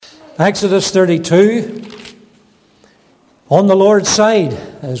Exodus 32, on the Lord's side,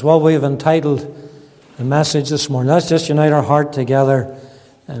 is what we've entitled the message this morning. Let's just unite our heart together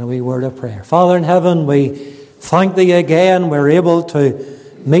in a wee word of prayer. Father in heaven, we thank Thee again. We're able to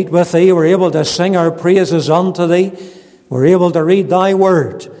meet with Thee. We're able to sing our praises unto Thee. We're able to read Thy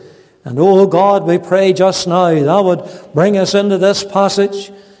Word. And, oh God, we pray just now Thou would bring us into this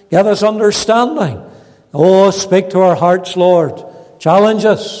passage. Give us understanding. Oh, speak to our hearts, Lord. Challenge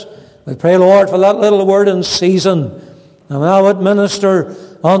us. We pray, Lord, for that little word in season. And Thou would minister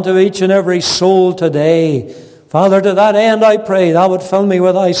unto each and every soul today. Father, to that end I pray Thou would fill me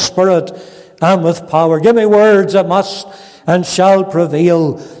with Thy Spirit and with power. Give me words that must and shall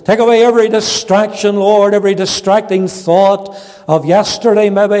prevail. Take away every distraction, Lord, every distracting thought of yesterday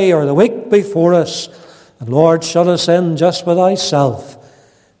maybe or the week before us. And Lord, shut us in just with Thyself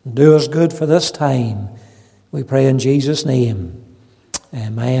and do us good for this time. We pray in Jesus' name.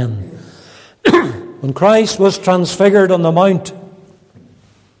 Amen. When Christ was transfigured on the mount,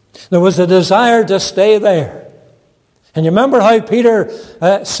 there was a desire to stay there. And you remember how Peter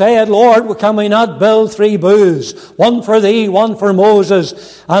said, Lord, can we not build 3 booths? One for Thee, one for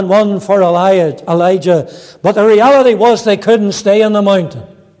Moses, and one for Elijah. But the reality was they couldn't stay on the mountain.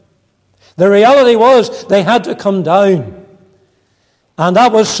 The reality was they had to come down. And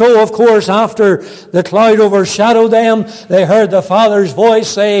that was so, of course, after the cloud overshadowed them, they heard the Father's voice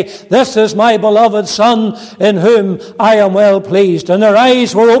say, This is my beloved Son, in whom I am well pleased. And their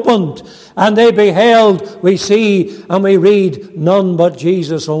eyes were opened, and they beheld, we see, and we read, none but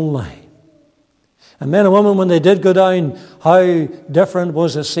Jesus only. And men and women, when they did go down, how different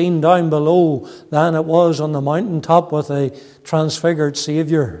was the scene down below than it was on the mountaintop with a transfigured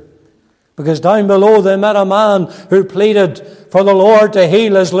Saviour. Because down below they met a man who pleaded for the Lord to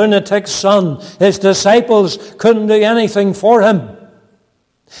heal his lunatic son. His disciples couldn't do anything for him.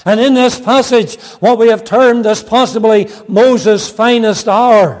 And in this passage, what we have termed as possibly Moses' finest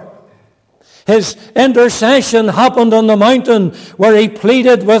hour, his intercession happened on the mountain where he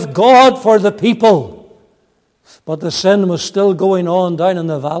pleaded with God for the people. But the sin was still going on down in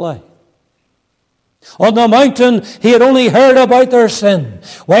the valley. On the mountain, he had only heard about their sin.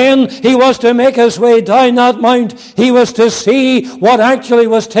 When he was to make his way down that mount, he was to see what actually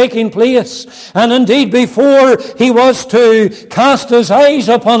was taking place. And indeed, before he was to cast his eyes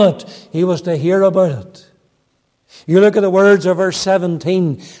upon it, he was to hear about it. You look at the words of verse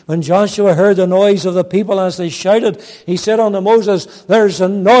 17. When Joshua heard the noise of the people as they shouted, he said unto Moses, There's a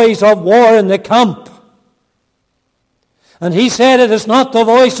noise of war in the camp. And he said, It is not the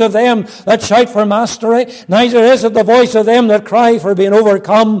voice of them that shout for mastery, neither is it the voice of them that cry for being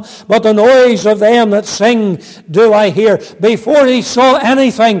overcome, but the noise of them that sing do I hear. Before he saw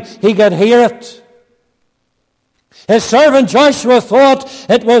anything, he could hear it. His servant Joshua thought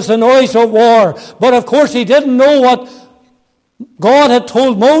it was the noise of war, but of course he didn't know what God had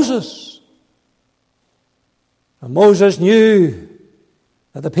told Moses. And Moses knew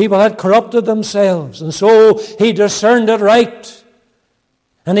that the people had corrupted themselves, and so he discerned it right.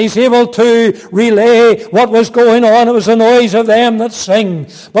 And he's able to relay what was going on. It was the noise of them that sing.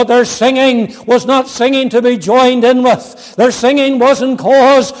 But their singing was not singing to be joined in with. Their singing wasn't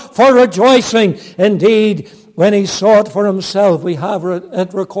cause for rejoicing. Indeed, when he saw it for himself, we have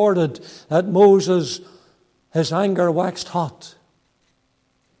it recorded that Moses, his anger waxed hot.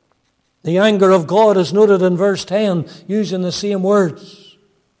 The anger of God is noted in verse 10 using the same words.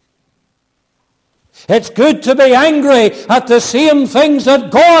 It's good to be angry at the same things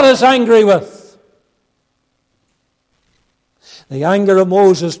that God is angry with. The anger of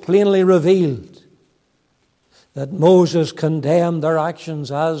Moses plainly revealed that Moses condemned their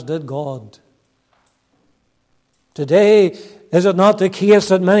actions as did God. Today, is it not the case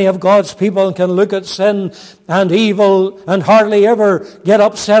that many of God's people can look at sin and evil and hardly ever get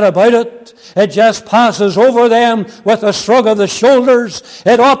upset about it? It just passes over them with a shrug of the shoulders.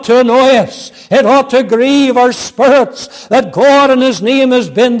 It ought to annoy us. It ought to grieve our spirits that God and His name has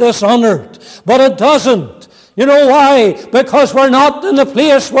been dishonored. But it doesn't. You know why? Because we're not in the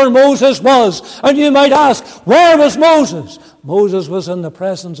place where Moses was. And you might ask, where was Moses? Moses was in the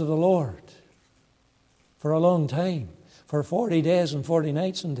presence of the Lord for a long time. For 40 days and 40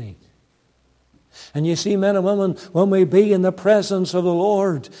 nights indeed. And you see, men and women, when we be in the presence of the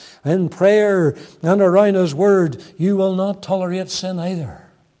Lord, in prayer and around His Word, you will not tolerate sin either.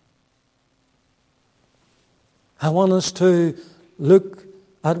 I want us to look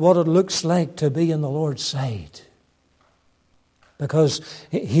at what it looks like to be in the Lord's side. Because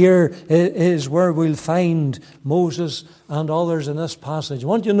here is where we'll find Moses and others in this passage. I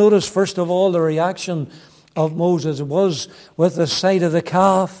want you to notice, first of all, the reaction of Moses. It was with the sight of the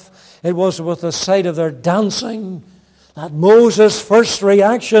calf. It was with the sight of their dancing that Moses' first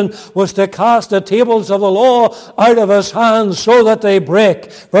reaction was to cast the tables of the law out of his hands so that they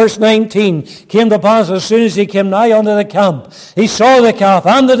break. Verse 19, came to pass as soon as he came nigh unto the camp, he saw the calf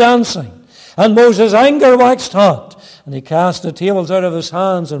and the dancing, and Moses' anger waxed hot, and he cast the tables out of his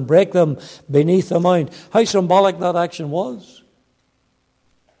hands and brake them beneath the mount. How symbolic that action was.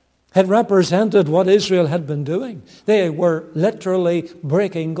 It represented what Israel had been doing. They were literally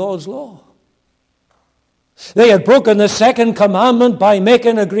breaking God's law. They had broken the second commandment by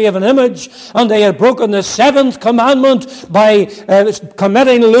making a graven image, and they had broken the seventh commandment by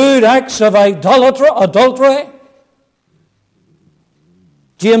committing lewd acts of adultery.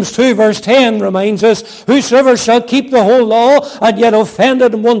 James 2 verse 10 reminds us, whosoever shall keep the whole law and yet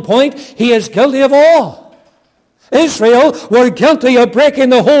offended in one point, he is guilty of all. Israel were guilty of breaking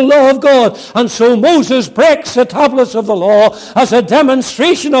the whole law of God, and so Moses breaks the tablets of the law as a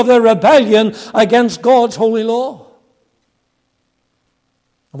demonstration of their rebellion against God's holy law.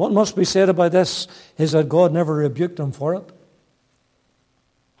 And what must be said about this is that God never rebuked them for it.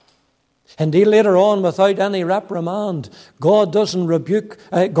 Indeed, later on, without any reprimand, God doesn't rebuke.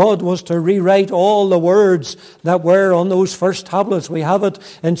 God was to rewrite all the words that were on those first tablets. We have it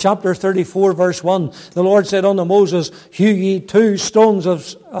in chapter 34, verse 1. The Lord said unto Moses, hew ye 2 tables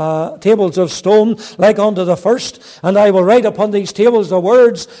of stone like unto the first, and I will write upon these tables the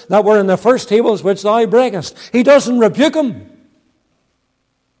words that were in the first tables which thou breakest. He doesn't rebuke them.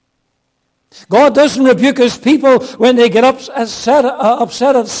 God doesn't rebuke his people when they get upset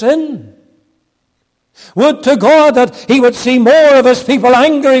at sin. Would to God that he would see more of his people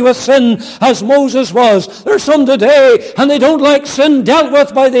angry with sin as Moses was. There's some today, and they don't like sin dealt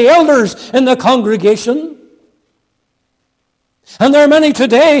with by the elders in the congregation. And there are many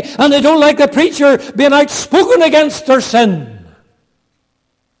today, and they don't like the preacher being outspoken against their sin.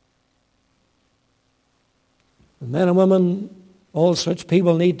 Men and women, all such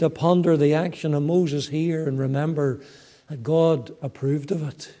people need to ponder the action of Moses here and remember that God approved of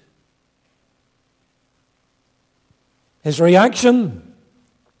it. His reaction,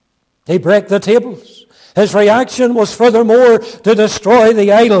 he broke the tables. His reaction was furthermore to destroy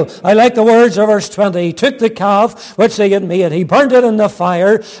the idol. I like the words of verse 20. He took the calf which they had made. He burned it in the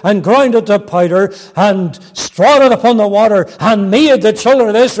fire and ground it to powder and strawed it upon the water and made the children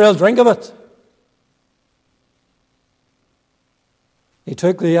of Israel drink of it. He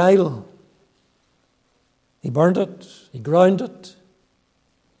took the idol. He burned it. He ground it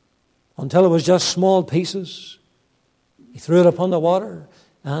until it was just small pieces. He threw it upon the water,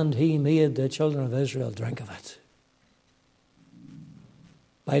 and he made the children of Israel drink of it.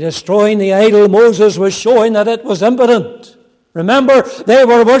 By destroying the idol, Moses was showing that it was impotent. Remember, they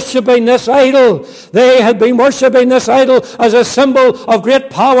were worshipping this idol. They had been worshipping this idol as a symbol of great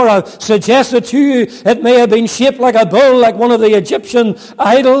power. I've suggested to you it may have been shaped like a bull, like one of the Egyptian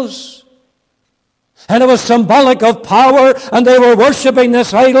idols. And it was symbolic of power, and they were worshipping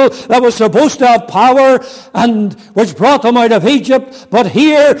this idol that was supposed to have power and which brought them out of Egypt. But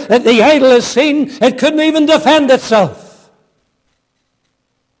here, the idol is seen, it couldn't even defend itself.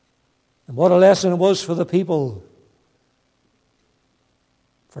 And what a lesson it was for the people.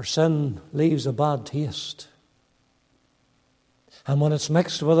 For sin leaves a bad taste. And when it's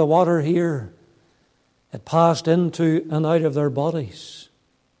mixed with the water here, it passed into and out of their bodies.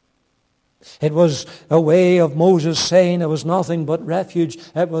 It was a way of Moses saying it was nothing but refuge.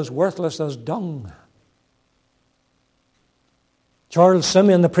 It was worthless as dung. Charles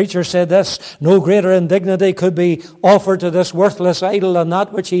Simeon, the preacher, said this: no greater indignity could be offered to this worthless idol than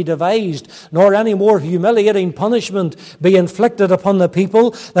that which he devised, nor any more humiliating punishment be inflicted upon the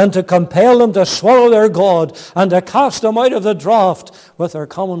people than to compel them to swallow their God and to cast them out of the draught with their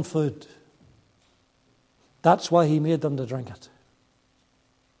common food. That's why he made them to drink it.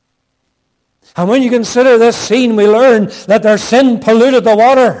 And when you consider this scene, we learn that their sin polluted the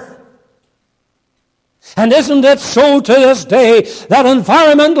water. And isn't it so to this day that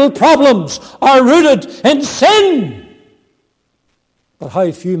environmental problems are rooted in sin? But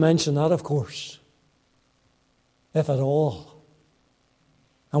how few mention that, of course, if at all.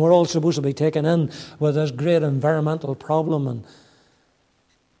 And we're all supposed to be taken in with this great environmental problem and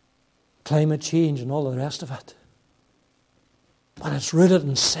climate change and all the rest of it. But it's rooted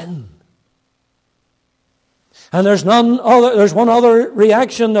in sin. And there's one other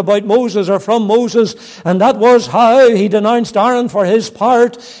reaction about Moses, or from Moses, and that was how he denounced Aaron for his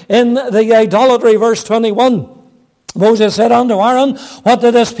part in the idolatry, verse 21. Moses said unto Aaron, what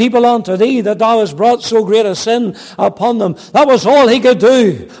did this people unto thee, that thou hast brought so great a sin upon them? That was all he could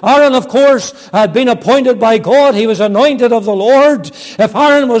do. Aaron, of course, had been appointed by God. He was anointed of the Lord. If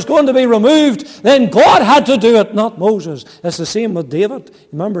Aaron was going to be removed, then God had to do it, not Moses. It's the same with David.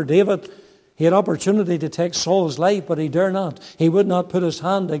 Remember David? He had opportunity to take Saul's life, but he dare not. He would not put his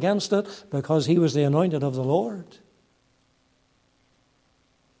hand against it because he was the anointed of the Lord.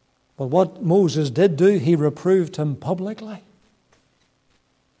 But what Moses did do, he reproved him publicly.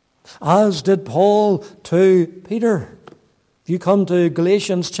 As did Paul to Peter. If you come to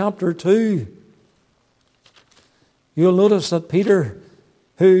Galatians chapter 2, you'll notice that Peter,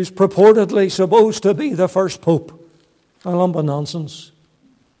 who's purportedly supposed to be the first pope, a lump of nonsense,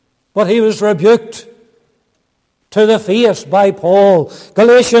 but he was rebuked to the face by Paul.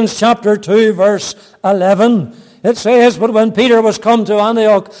 Galatians chapter 2, verse 11. It says, but when Peter was come to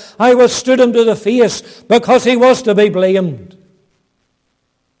Antioch, I withstood him to the face, because he was to be blamed.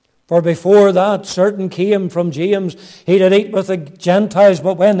 For before that, certain came from James. He did eat with the Gentiles,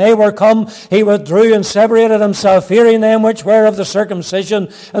 but when they were come, he withdrew and separated himself, fearing them which were of the circumcision.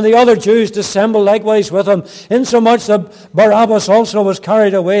 And the other Jews dissembled likewise with him, insomuch that Barabbas also was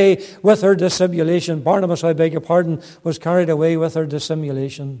carried away with her dissimulation. Barnabas, I beg your pardon, was carried away with her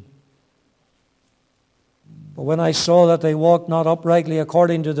dissimulation. But when I saw that they walked not uprightly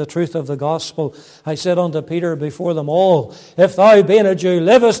according to the truth of the gospel, I said unto Peter before them all, if thou, being a Jew,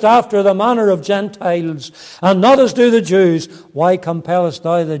 livest after the manner of Gentiles, and not as do the Jews, why compellest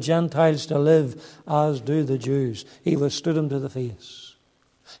thou the Gentiles to live as do the Jews? He withstood him to the face.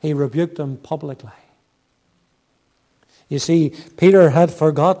 He rebuked them publicly. You see, Peter had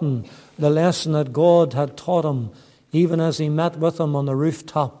forgotten the lesson that God had taught him, even as he met with him on the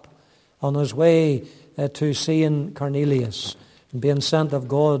rooftop on his way to seeing Cornelius and being sent of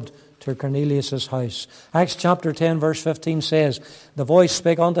God to Cornelius' house. Acts chapter 10 verse 15 says, the voice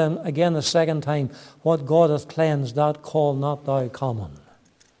spake unto him again the second time, what God hath cleansed, that call not thou common.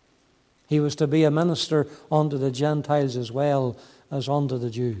 He was to be a minister unto the Gentiles as well as unto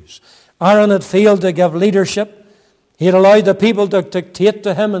the Jews. Aaron had failed to give leadership. He had allowed the people to dictate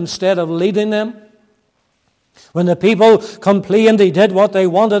to him instead of leading them. When the people complained, he did what they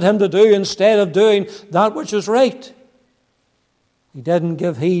wanted him to do instead of doing that which is right. He didn't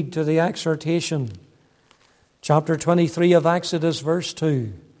give heed to the exhortation. Chapter 23 of Exodus, verse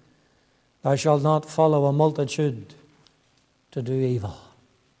 2. Thou shalt not follow a multitude to do evil.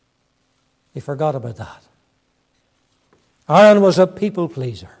 He forgot about that. Aaron was a people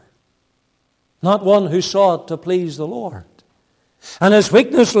pleaser, not one who sought to please the Lord. And his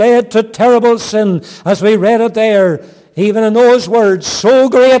weakness led to terrible sin, as we read it there, even in those words, so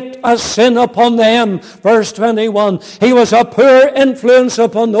great a sin upon them. Verse 21, he was a poor influence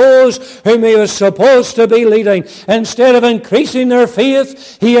upon those whom he was supposed to be leading. Instead of increasing their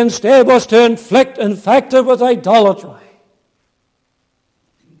faith, he instead was to infect it with idolatry.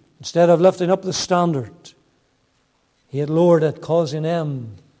 Instead of lifting up the standard, he had lowered it, causing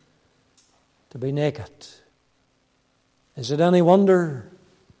them to be naked. Is it any wonder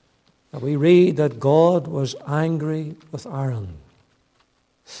that we read that God was angry with Aaron?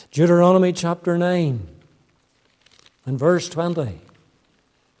 Deuteronomy chapter 9 and verse 20,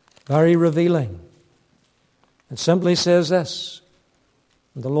 very revealing. It simply says this,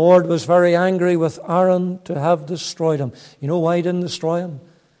 the Lord was very angry with Aaron to have destroyed him. You know why he didn't destroy him?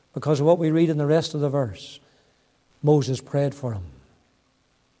 Because of what we read in the rest of the verse. Moses prayed for him.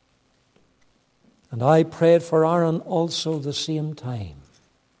 And I prayed for Aaron also the same time.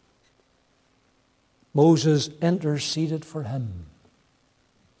 Moses interceded for him.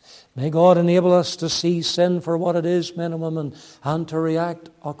 May God enable us to see sin for what it is, men and women, and to react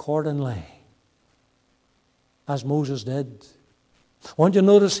accordingly, as Moses did. I want you to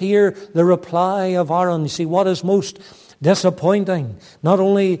notice here the reply of Aaron. You see, what is most disappointing, not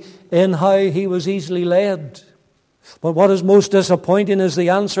only in how he was easily led, but what is most disappointing is the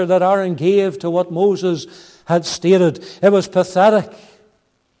answer that Aaron gave to what Moses had stated. It was pathetic.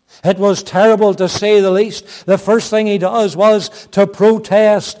 It was terrible, to say the least. The first thing he does was to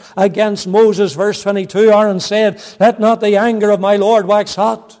protest against Moses. Verse 22, Aaron said, let not the anger of my Lord wax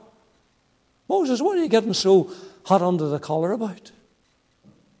hot. Moses, what are you getting so hot under the collar about?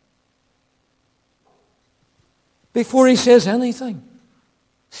 Before he says anything,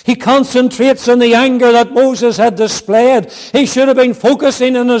 he concentrates on the anger that Moses had displayed. He should have been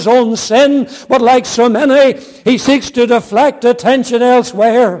focusing on his own sin, but like so many, he seeks to deflect attention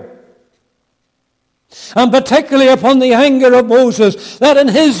elsewhere. And particularly upon the anger of Moses, that in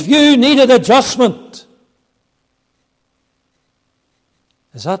his view needed adjustment.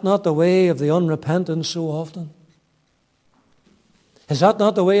 Is that not the way of the unrepentant so often? Is that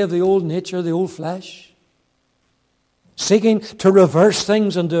not the way of the old nature, the old flesh? Seeking to reverse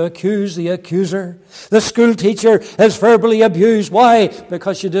things and to accuse the accuser. The school teacher is verbally abused. Why?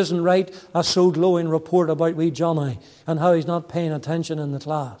 Because she doesn't write a so glowing report about wee Johnny and how he's not paying attention in the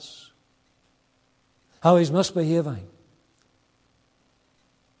class, how he's misbehaving.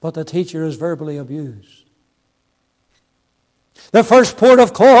 But the teacher is verbally abused. The first port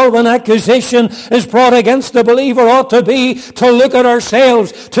of call when accusation is brought against the believer ought to be to look at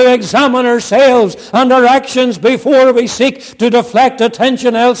ourselves, to examine ourselves and our actions before we seek to deflect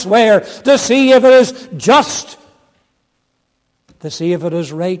attention elsewhere, to see if it is just, to see if it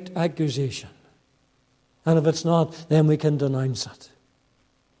is right accusation. And if it's not, then we can denounce it.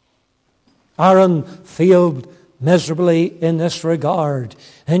 Aaron failed miserably in this regard.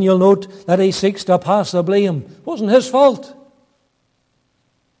 And you'll note that he seeks to pass the blame. It wasn't his fault.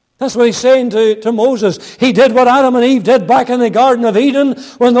 That's what he's saying to Moses. He did what Adam and Eve did back in the Garden of Eden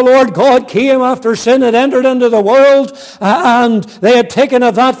when the Lord God came after sin had entered into the world and they had taken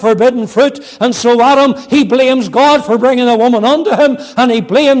of that forbidden fruit. And so Adam, he blames God for bringing a woman unto him, and he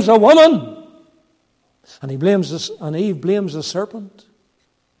blames a woman. And Eve blames the serpent.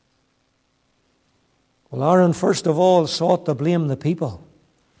 Well, Aaron first of all sought to blame the people.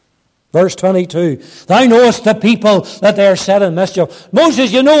 Verse 22, thou knowest the people that they are set in mischief.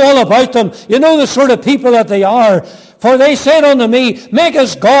 Moses, you know all about them. You know the sort of people that they are. For they said unto me, make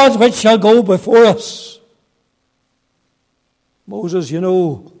us gods which shall go before us. Moses, you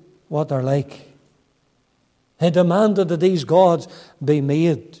know what they're like. He demanded that these gods be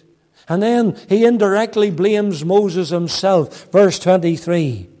made. And then he indirectly blames Moses himself. Verse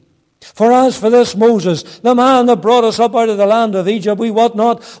 23. For as for this Moses, the man that brought us up out of the land of Egypt, we wot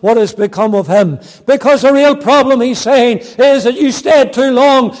not what has become of him. Because the real problem, he's saying, is that you stayed too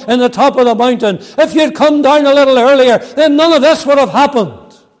long in the top of the mountain. If you'd come down a little earlier, then none of this would have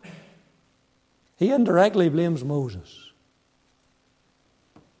happened. He indirectly blames Moses.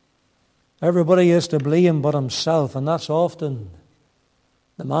 Everybody is to blame but himself, and that's often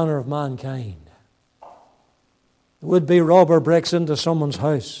the manner of mankind. The would-be robber breaks into someone's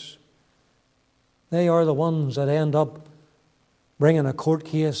house. They are the ones that end up bringing a court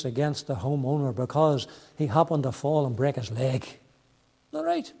case against the homeowner because he happened to fall and break his leg. Isn't that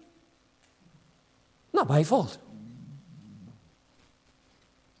right? Not my fault.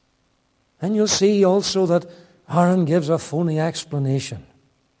 And you'll see also that Aaron gives a phony explanation.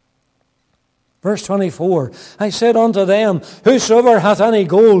 Verse 24, I said unto them, whosoever hath any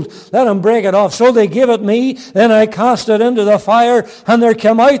gold, let him break it off. So they gave it me, then I cast it into the fire, and there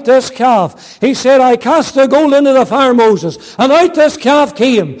came out this calf. He said, I cast the gold into the fire, Moses, and out this calf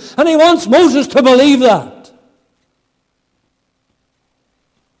came. And he wants Moses to believe that.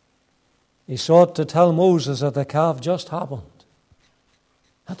 He sought to tell Moses that the calf just happened.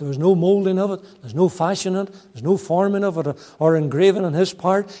 That there was no molding of it, there's no fashion in it, there's no forming of it or engraving on his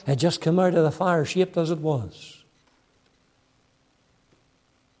part. It just came out of the fire, shaped as it was.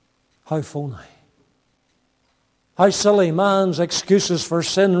 How phony. How silly man's excuses for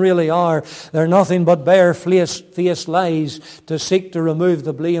sin really are. They're nothing but bare-faced lies to seek to remove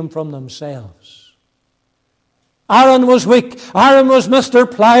the blame from themselves. Aaron was weak. Aaron was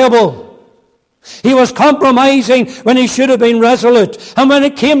Mr. Pliable. He was compromising when he should have been resolute. And when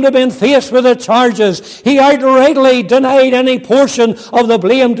it came to being faced with the charges, he outrightly denied any portion of the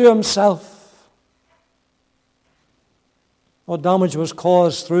blame to himself. What damage was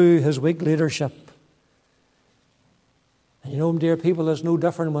caused through his weak leadership. And you know, dear people, it's no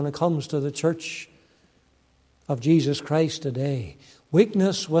different when it comes to the church of Jesus Christ today.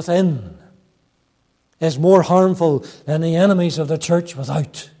 Weakness within is more harmful than the enemies of the church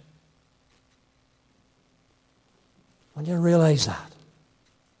without. When you realize that.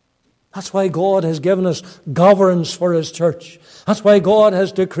 That's why God has given us governance for His church. That's why God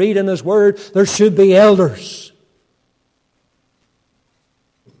has decreed in His Word there should be elders.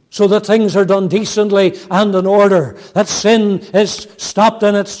 So that things are done decently and in order. That sin is stopped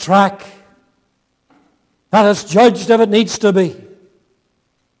in its track. That it's judged if it needs to be.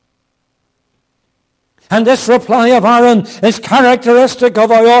 And this reply of Aaron is characteristic of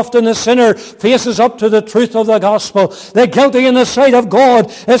how often the sinner faces up to the truth of the gospel. The guilty in the sight of God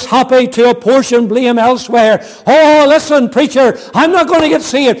is happy to apportion blame elsewhere. Oh, listen, preacher, I'm not going to get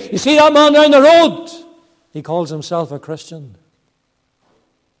saved. You see that man down the road? He calls himself a Christian.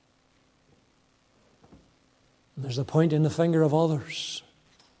 And there's the pointing the finger of others.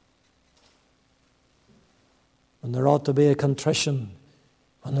 And there ought to be a contrition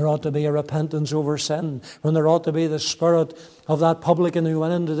when there ought to be a repentance over sin, when there ought to be the spirit of that publican who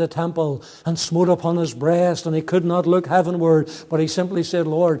went into the temple and smote upon his breast, and he could not look heavenward, but he simply said,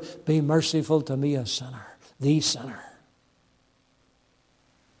 Lord, be merciful to me, a sinner, the sinner.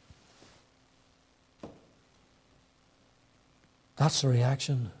 That's the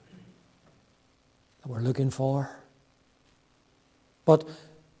reaction that we're looking for. But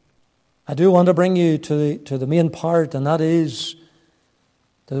I do want to bring you to the main part, and that is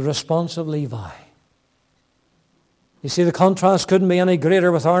the response of Levi. You see, the contrast couldn't be any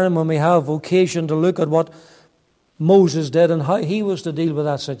greater with Aaron when we have occasion to look at what Moses did and how he was to deal with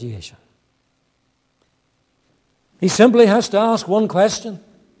that situation. He simply has to ask one question.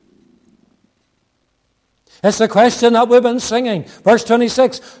 It's the question that we've been singing. Verse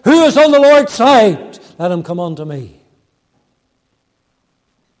 26, who is on the Lord's side? Let him come unto me.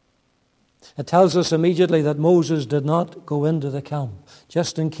 It tells us immediately that Moses did not go into the camp.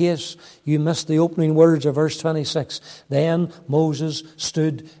 Just in case you missed the opening words of verse 26. Then Moses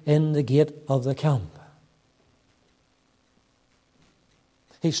stood in the gate of the camp.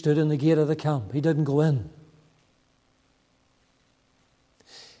 He stood in the gate of the camp. He didn't go in.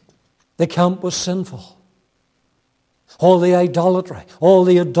 The camp was sinful. All the idolatry, all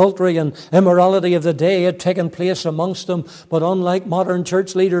the adultery and immorality of the day had taken place amongst them. But unlike modern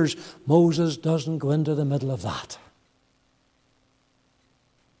church leaders, Moses doesn't go into the middle of that.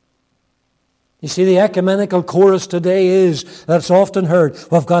 You see, the ecumenical chorus today is, that's often heard,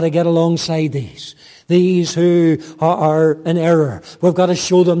 we've got to get alongside these who are in error. We've got to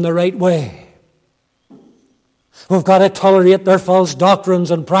show them the right way. We've got to tolerate their false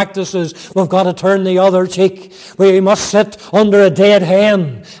doctrines and practices. We've got to turn the other cheek. We must sit under a dead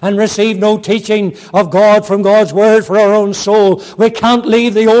hen and receive no teaching of God from God's word for our own soul. We can't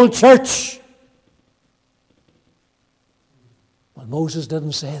leave the old church. But Moses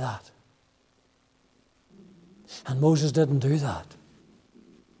didn't say that. And Moses didn't do that.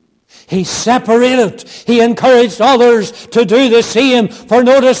 He separated. He encouraged others to do the same. For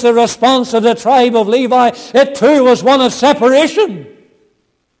notice the response of the tribe of Levi. It too was one of separation.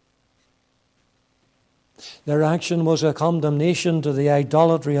 Their action was a condemnation to the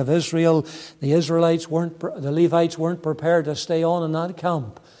idolatry of Israel. The Levites weren't prepared to stay on in that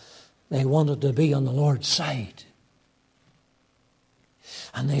camp. They wanted to be on the Lord's side.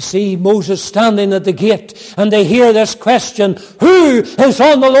 And they see Moses standing at the gate, and they hear this question, who is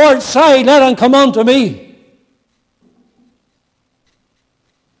on the Lord's side? Let him come unto me.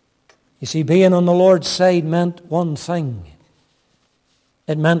 You see, being on the Lord's side meant one thing.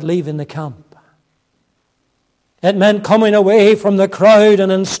 It meant leaving the camp. It meant coming away from the crowd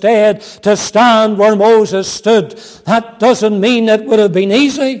and instead to stand where Moses stood. That doesn't mean it would have been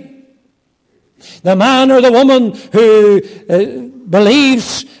easy. The man or the woman who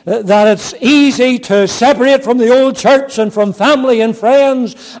believes that it's easy to separate from the old church and from family and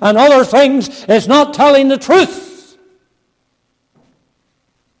friends and other things is not telling the truth.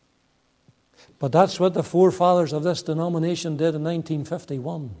 But that's what the forefathers of this denomination did in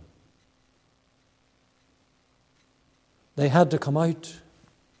 1951. They had to come out.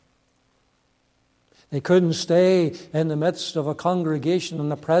 They couldn't stay in the midst of a congregation in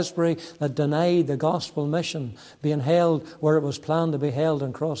the presbytery that denied the gospel mission being held where it was planned to be held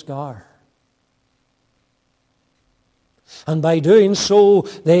in Crossgar. And by doing so,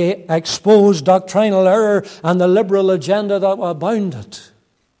 they exposed doctrinal error and the liberal agenda that abounded.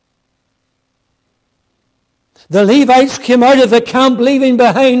 The Levites came out of the camp leaving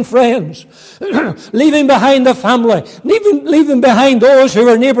behind friends, leaving behind the family, leaving behind those who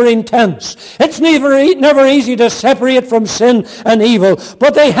were neighboring tents. It's never easy to separate from sin and evil,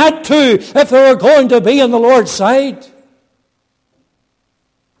 but they had to if they were going to be on the Lord's side.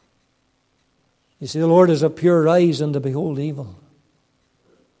 You see, the Lord is of pure eyes and to behold evil.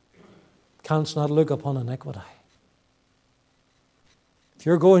 Canst not look upon iniquity. If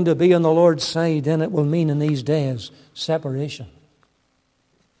you're going to be on the Lord's side, then it will mean in these days separation.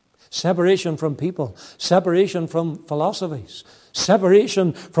 Separation from people. Separation from philosophies.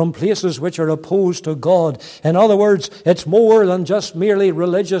 Separation from places which are opposed to God. In other words, it's more than just merely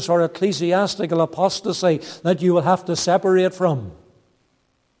religious or ecclesiastical apostasy that you will have to separate from.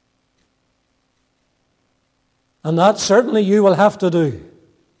 And that certainly you will have to do.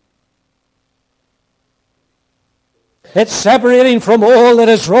 It's separating from all that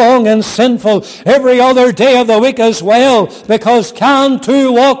is wrong and sinful every other day of the week as well, because can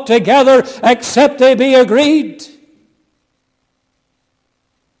two walk together except they be agreed?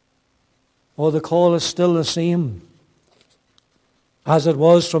 Oh, the call is still the same as it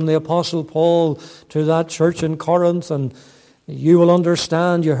was from the Apostle Paul to that church in Corinth. And You will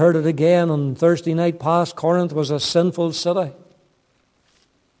understand, you heard it again on Thursday night past, Corinth was a sinful city.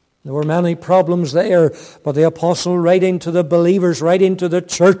 There were many problems there, but the apostle, writing to the believers, writing to the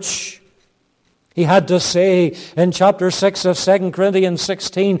church, he had to say in chapter 6 of 2 Corinthians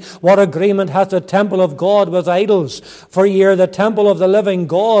 16, what agreement hath the temple of God with idols? For ye are the temple of the living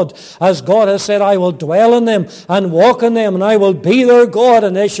God. As God has said, I will dwell in them and walk in them, and I will be their God,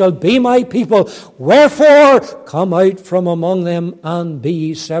 and they shall be my people. Wherefore, come out from among them and be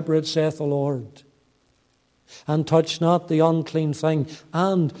ye separate, saith the Lord. And touch not the unclean thing,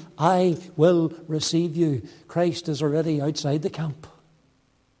 and I will receive you. Christ is already outside the camp.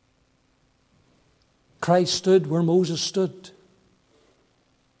 Christ stood where Moses stood.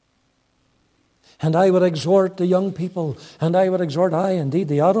 And I would exhort the young people, and I would exhort, indeed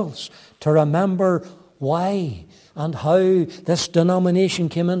the adults, to remember why and how this denomination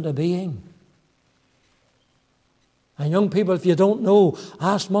came into being. And young people, if you don't know,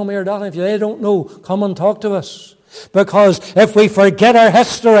 ask Mommy or Daddy. If they don't know, come and talk to us. Because if we forget our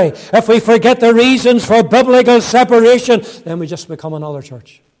history, if we forget the reasons for biblical separation, then we just become another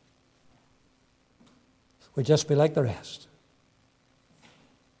church. We just be like the rest.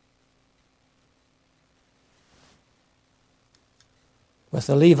 With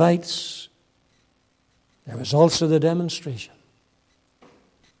the Levites, there was also the demonstration.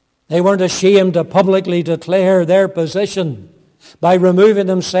 They weren't ashamed to publicly declare their position by removing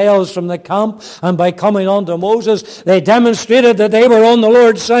themselves from the camp and by coming on to Moses. They demonstrated that they were on the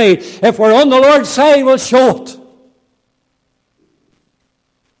Lord's side. If we're on the Lord's side, we'll show it.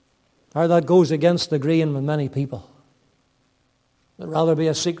 How that goes against agreeing with many people. They'd rather be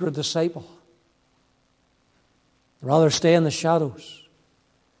a secret disciple. They'd rather stay in the shadows.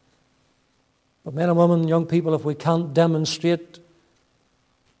 But men and women, young people, if we can't demonstrate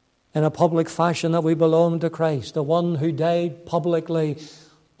in a public fashion that we belong to Christ, the one who died publicly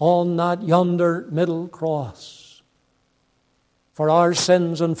on that yonder middle cross for our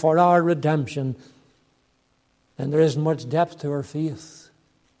sins and for our redemption, then there isn't much depth to our faith.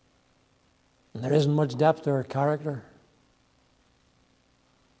 And there isn't much depth to our character.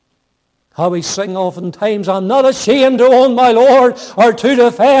 How we sing oftentimes, I'm not ashamed to own my Lord or to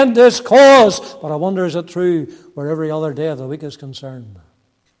defend His cause. But I wonder, is it true where every other day of the week is concerned?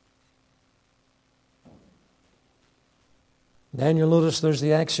 Then you'll notice there's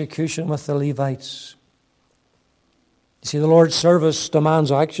the execution with the Levites. You see, the Lord's service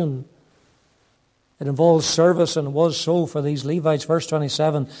demands action. It involves service, and it was so for these Levites. Verse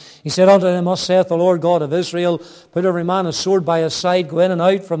 27, He said unto them, Thus saith the Lord God of Israel, Put every man his sword by his side, go in and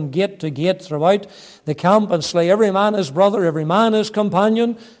out from gate to gate throughout the camp, and slay every man his brother, every man his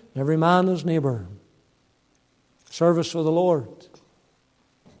companion, every man his neighbour. Service for the Lord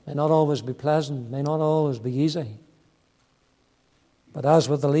may not always be pleasant, may not always be easy. But as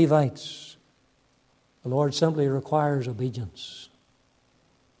with the Levites, the Lord simply requires obedience.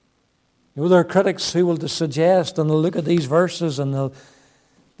 You know, there are critics who will suggest, and they'll look at these verses and they'll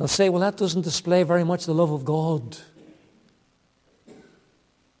say, well, that doesn't display very much the love of God.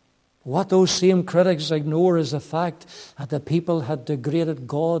 What those same critics ignore is the fact that the people had degraded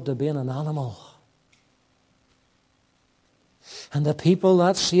God to being an animal. And the people,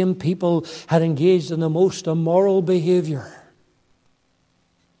 that same people, had engaged in the most immoral behavior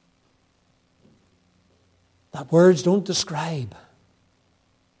that words don't describe.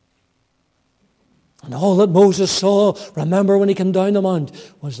 And all that Moses saw, remember when he came down the mount,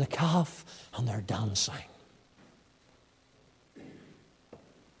 was the calf and their dancing.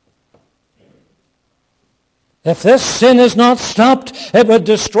 If this sin is not stopped, it would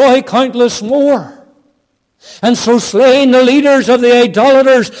destroy countless more. And so slaying the leaders of the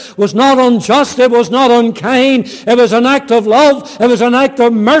idolaters was not unjust, it was not unkind, it was an act of love, it was an act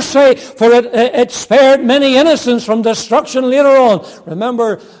of mercy, for it spared many innocents from destruction later on.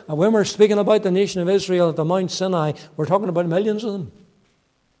 Remember, when we're speaking about the nation of Israel at the Mount Sinai, we're talking about millions of them.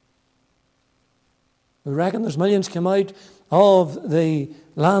 We reckon there's millions came out of the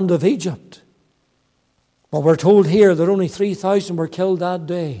land of Egypt. But we're told here that only 3,000 were killed that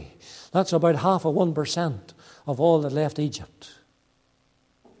day. That's about 0.5% of all that left Egypt.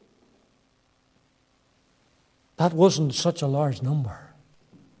 That wasn't such a large number.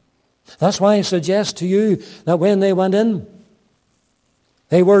 That's why I suggest to you that when they went in,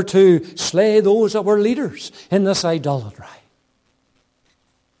 they were to slay those that were leaders in this idolatry.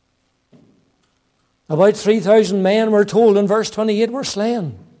 About 3,000 men, we're told in verse 28, were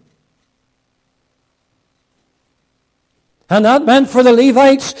slain. And that meant for the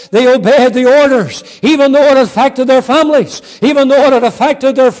Levites, they obeyed the orders, even though it affected their families, even though it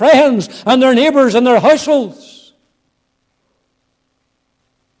affected their friends and their neighbors and their households.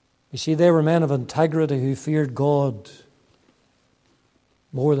 You see, they were men of integrity who feared God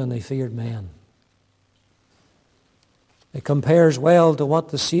more than they feared men. It compares well to what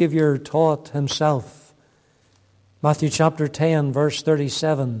the Savior taught himself. Matthew chapter 10, verse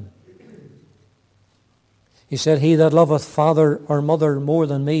 37. He said, "He that loveth father or mother more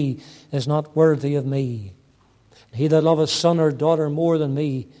than me is not worthy of me. He that loveth son or daughter more than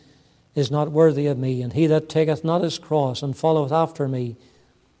me is not worthy of me. And he that taketh not his cross and followeth after me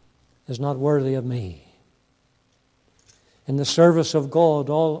is not worthy of me." In the service of God,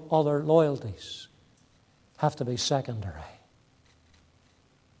 all other loyalties have to be secondary.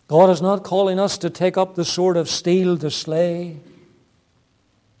 God is not calling us to take up the sword of steel to slay.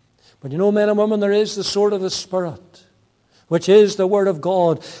 But you know, men and women, there is the sword of the Spirit, which is the Word of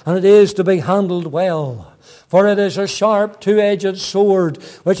God, and it is to be handled well. For it is a sharp, two-edged sword,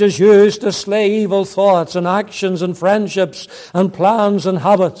 which is used to slay evil thoughts and actions and friendships and plans and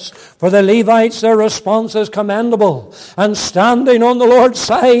habits. For the Levites, their response is commendable. And standing on the Lord's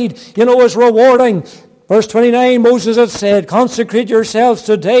side, is rewarding. Verse 29, Moses had said, "Consecrate yourselves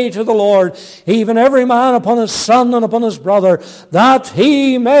today to the Lord, even every man upon his son and upon his brother, that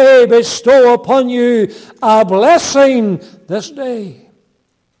he may bestow upon you a blessing this day."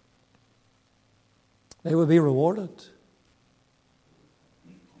 They would be rewarded.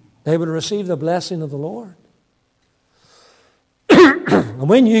 They would receive the blessing of the Lord. And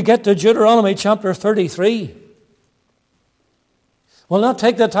when you get to Deuteronomy chapter 33, we'll not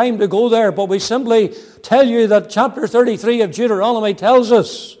take the time to go there, but we simply tell you that chapter 33 of Deuteronomy tells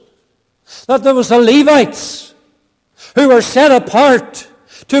us that there was the Levites who were set apart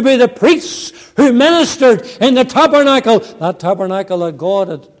to be the priests who ministered in the tabernacle, that tabernacle that God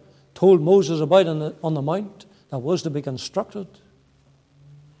had told Moses about on the mount that was to be constructed.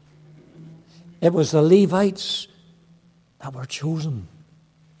 It was the Levites that were chosen.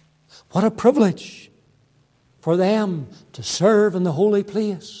 What a privilege for them to serve in the holy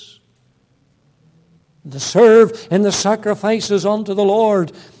place, to serve in the sacrifices unto the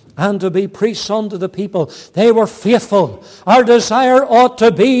Lord, and to be priests unto the people. They were faithful. Our desire ought to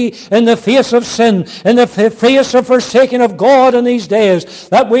be, in the face of sin, in the face of forsaking of God in these days,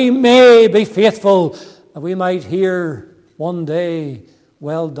 that we may be faithful, that we might hear one day,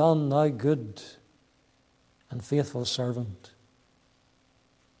 "Well done, thou good and faithful servant."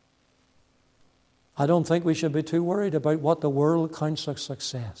 I don't think we should be too worried about what the world counts as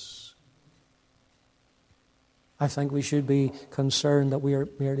success. I think we should be concerned that we are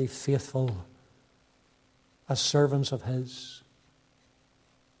merely faithful as servants of His,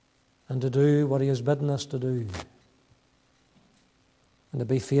 and to do what He has bidden us to do, and to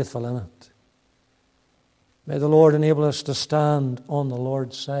be faithful in it. May the Lord enable us to stand on the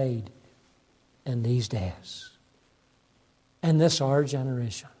Lord's side in these days, in this our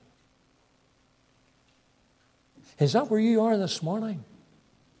generation. Is that where you are this morning?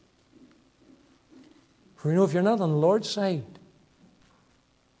 For if you're not on the Lord's side,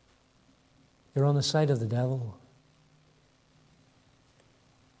 you're on the side of the devil.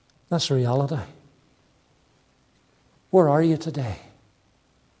 That's the reality. Where are you today?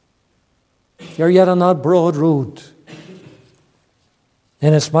 If you're yet on that broad road,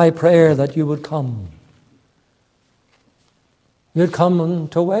 then it's my prayer that you would come. You'd come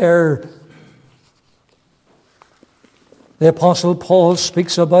to where the Apostle Paul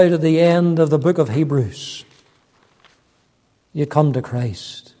speaks about at the end of the book of Hebrews. You come to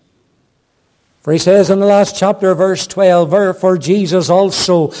Christ. For he says in the last chapter, verse 12, "Wherefore Jesus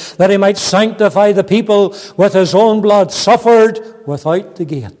also, that he might sanctify the people with his own blood, suffered without the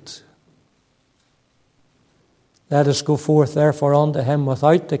gate. Let us go forth therefore unto him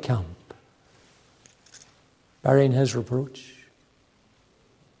without the camp, bearing his reproach."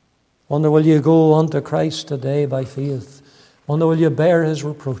 Wonder, will you go unto Christ today by faith? Wonder, will you bear his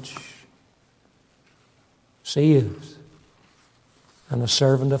reproach? Saved and a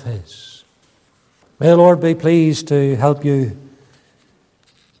servant of his. May the Lord be pleased to help you.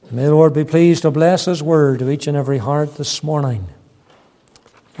 May the Lord be pleased to bless his word to each and every heart this morning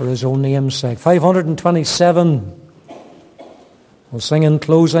for his own name's sake. 527. We'll sing in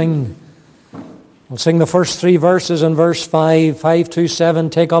closing. We'll sing the first three verses in verse 5. 527,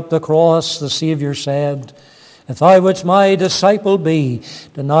 "Take up the cross," the Saviour said. "If thou wouldst my disciple be,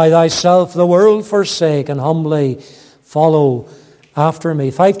 deny thyself, the world forsake, and humbly follow after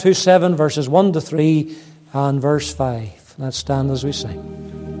me." 527, verses 1 to 3 and verse 5. Let's stand as we sing.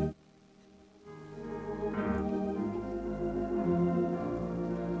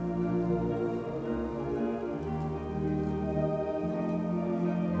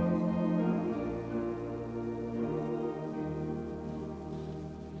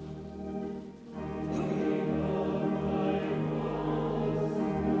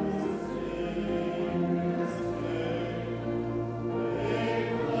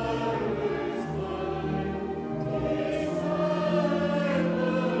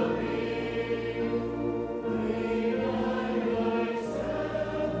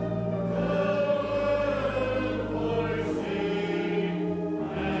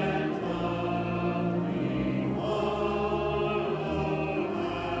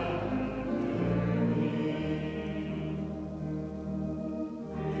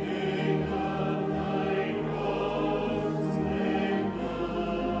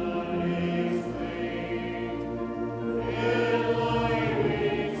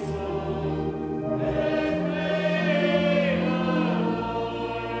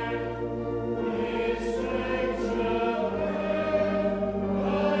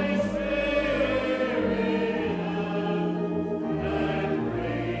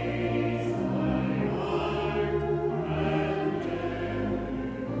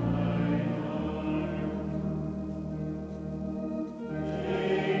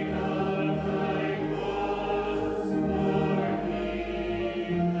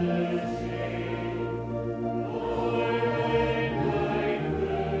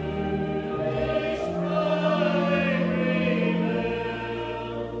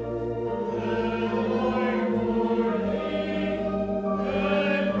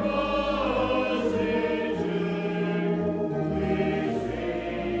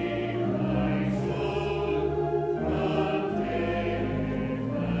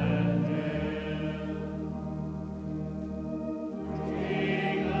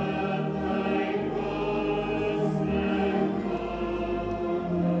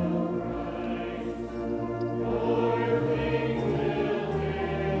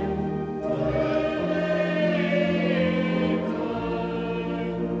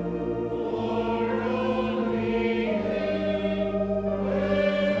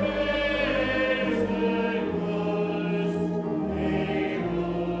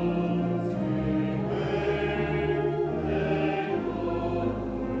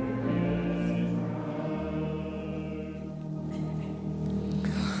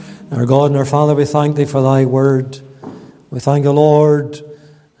 Our God and our Father, we thank Thee for Thy word. We thank You, Lord,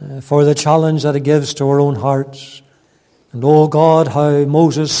 for the challenge that it gives to our own hearts. And, oh God, how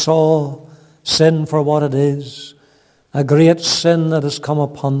Moses saw sin for what it is, a great sin that has come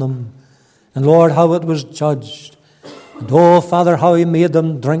upon them. And, Lord, how it was judged. And, oh, Father, how He made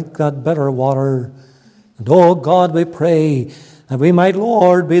them drink that bitter water. And, oh, God, we pray that we might,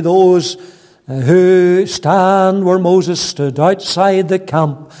 Lord, be those who stand where Moses stood, outside the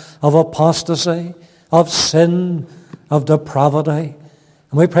camp of apostasy, of sin, of depravity.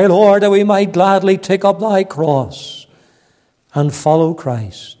 And we pray, Lord, that we might gladly take up Thy cross and follow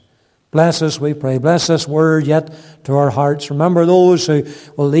Christ. Bless us, we pray. Bless this word yet to our hearts. Remember those who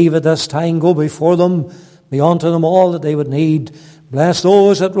will leave at this time. Go before them. Be unto them all that they would need. Bless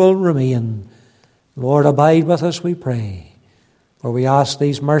those that will remain. Lord, abide with us, we pray. For we ask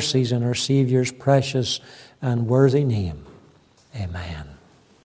these mercies in our Saviour's precious and worthy name. Amen.